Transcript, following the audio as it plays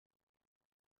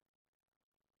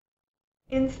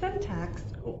In syntax,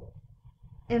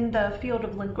 in the field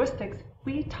of linguistics,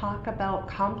 we talk about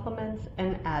complements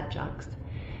and adjuncts.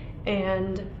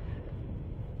 And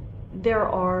there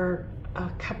are a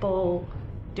couple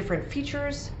different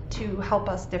features to help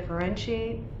us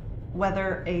differentiate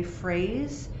whether a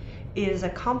phrase is a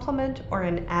complement or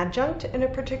an adjunct in a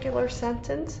particular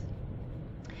sentence.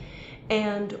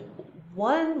 And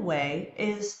one way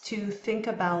is to think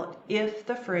about if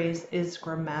the phrase is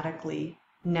grammatically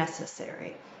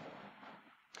necessary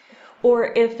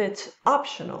or if it's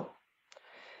optional.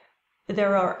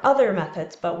 There are other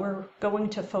methods, but we're going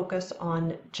to focus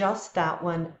on just that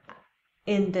one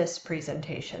in this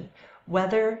presentation,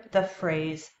 whether the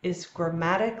phrase is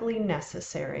grammatically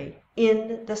necessary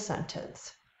in the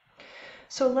sentence.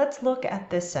 So let's look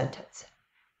at this sentence.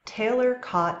 Taylor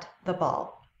caught the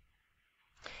ball.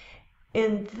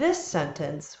 In this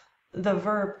sentence, the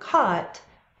verb caught,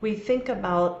 we think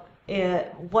about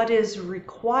what is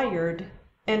required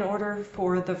in order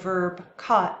for the verb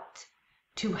caught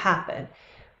to happen.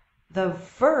 The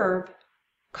verb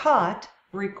caught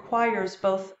requires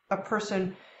both a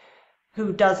person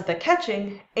who does the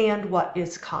catching and what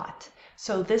is caught.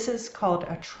 So this is called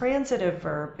a transitive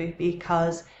verb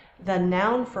because the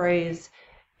noun phrase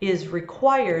is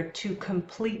required to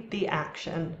complete the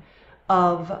action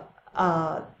of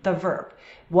the verb.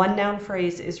 One noun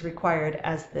phrase is required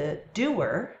as the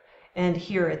doer, and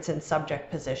here it's in subject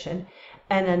position,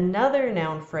 and another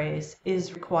noun phrase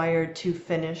is required to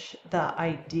finish the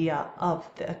idea of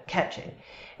the catching.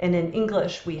 And in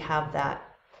English, we have that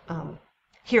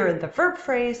here in the verb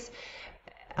phrase,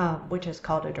 which is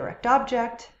called a direct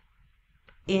object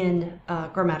in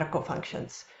grammatical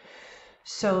functions.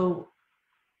 So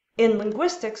in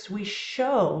linguistics, we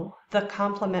show the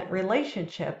complement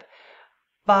relationship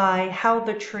by how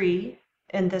the tree,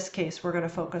 in this case, we're going to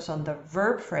focus on the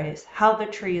verb phrase, how the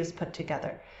tree is put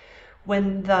together.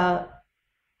 When the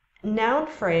noun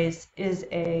phrase is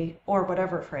or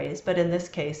whatever phrase, but in this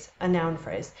case, a noun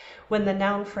phrase, when the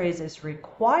noun phrase is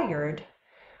required,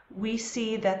 we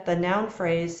see that the noun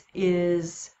phrase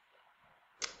is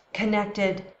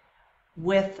connected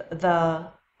with the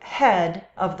head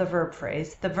of the verb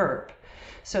phrase, the verb.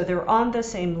 So they're on the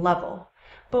same level.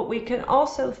 But we can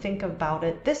also think about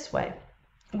it this way.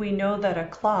 We know that a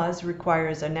clause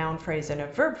requires a noun phrase and a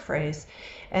verb phrase,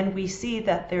 and we see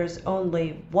that there's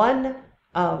only one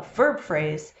verb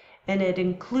phrase, and it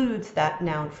includes that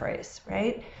noun phrase,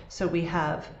 right? So we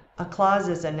have a clause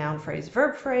is a noun phrase,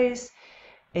 verb phrase,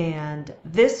 and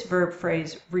this verb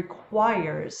phrase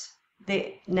requires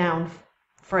the noun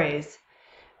phrase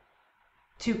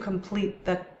to complete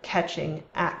the catching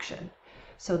action.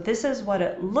 So this is what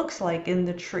it looks like in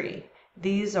the tree.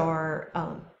 These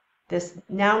are, this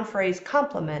noun phrase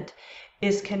complement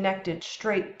is connected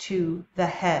straight to the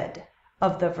head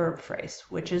of the verb phrase,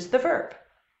 which is the verb.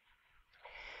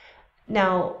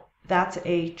 Now, that's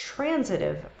a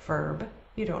transitive verb.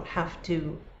 You don't have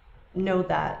to know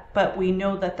that, but we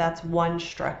know that that's one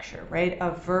structure, right?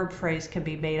 A verb phrase can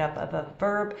be made up of a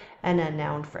verb and a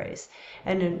noun phrase.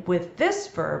 And with this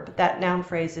verb, that noun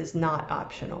phrase is not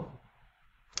optional.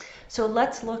 So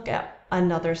let's look at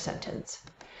another sentence.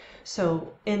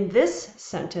 So in this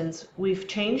sentence, we've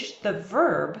changed the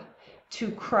verb to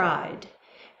cried.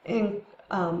 And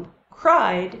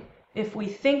cried, if we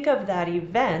think of that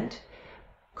event,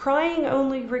 crying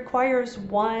only requires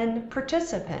one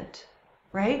participant,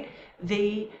 right?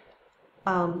 The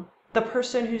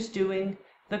person who's doing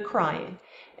the crying.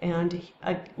 And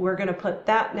we're going to put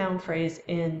that noun phrase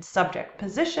in subject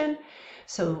position.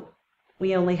 So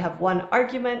we only have one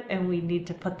argument and we need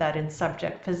to put that in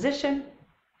subject position.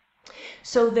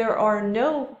 So there are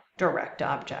no direct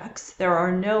objects. There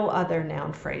are no other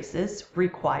noun phrases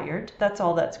required. That's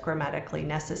all that's grammatically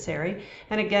necessary.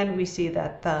 And again, we see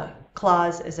that the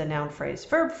clause is a noun phrase,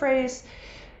 verb phrase,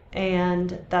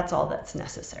 and that's all that's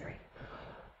necessary.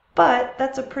 But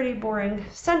that's a pretty boring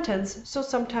sentence, so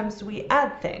sometimes we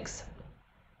add things.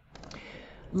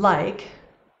 Like,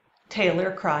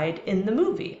 Taylor cried in the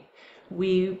movie.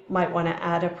 We might want to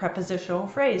add a prepositional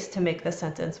phrase to make the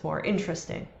sentence more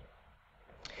interesting.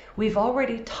 We've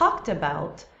already talked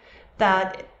about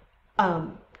that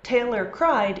Taylor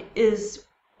cried is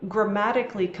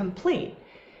grammatically complete.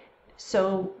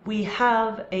 So we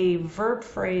have a verb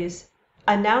phrase,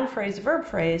 a noun phrase, verb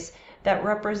phrase that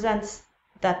represents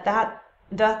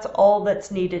that's all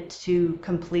that's needed to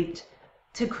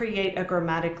create a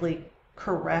grammatically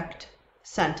correct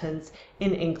sentence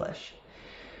in English.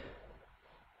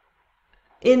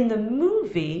 In the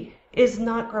movie is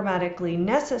not grammatically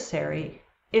necessary.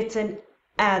 It's an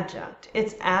adjunct.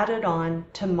 It's added on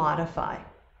to modify.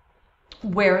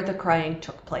 where the crying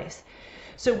took place.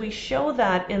 So we show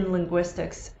that in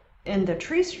linguistics in the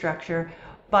tree structure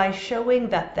by showing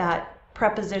that that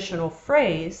prepositional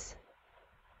phrase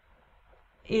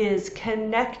is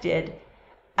connected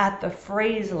at the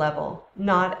phrase level,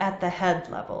 not at the head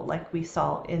level, like we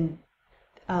saw in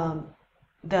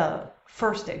the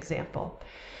first example.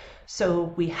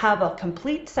 So we have a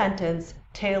complete sentence,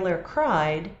 Taylor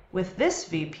cried, with this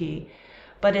VP,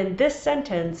 but in this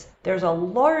sentence, there's a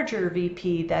larger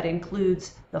VP that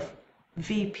includes the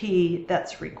VP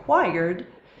that's required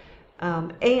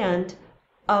and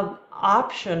an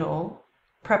optional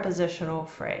prepositional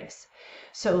phrase.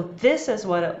 So this is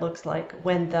what it looks like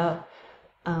when the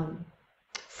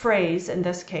phrase, in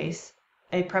this case,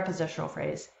 a prepositional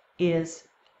phrase, is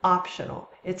optional.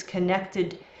 It's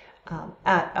connected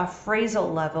at a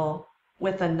phrasal level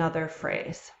with another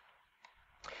phrase.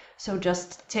 So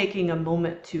just taking a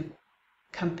moment to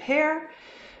compare,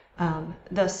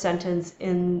 the sentence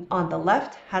on the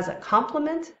left has a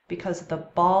complement because the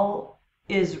ball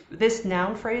is, this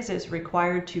noun phrase is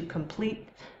required to complete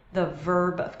the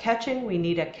verb of catching. We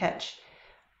need a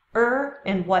catch-er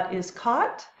in what is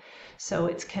caught. So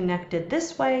it's connected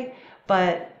this way,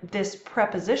 but this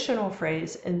prepositional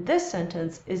phrase in this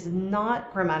sentence is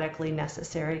not grammatically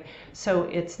necessary. So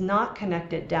it's not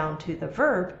connected down to the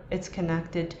verb, it's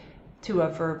connected to a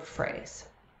verb phrase.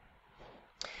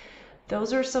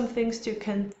 Those are some things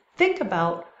to think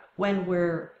about when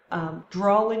we're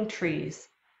drawing trees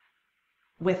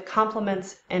with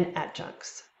complements and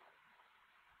adjuncts.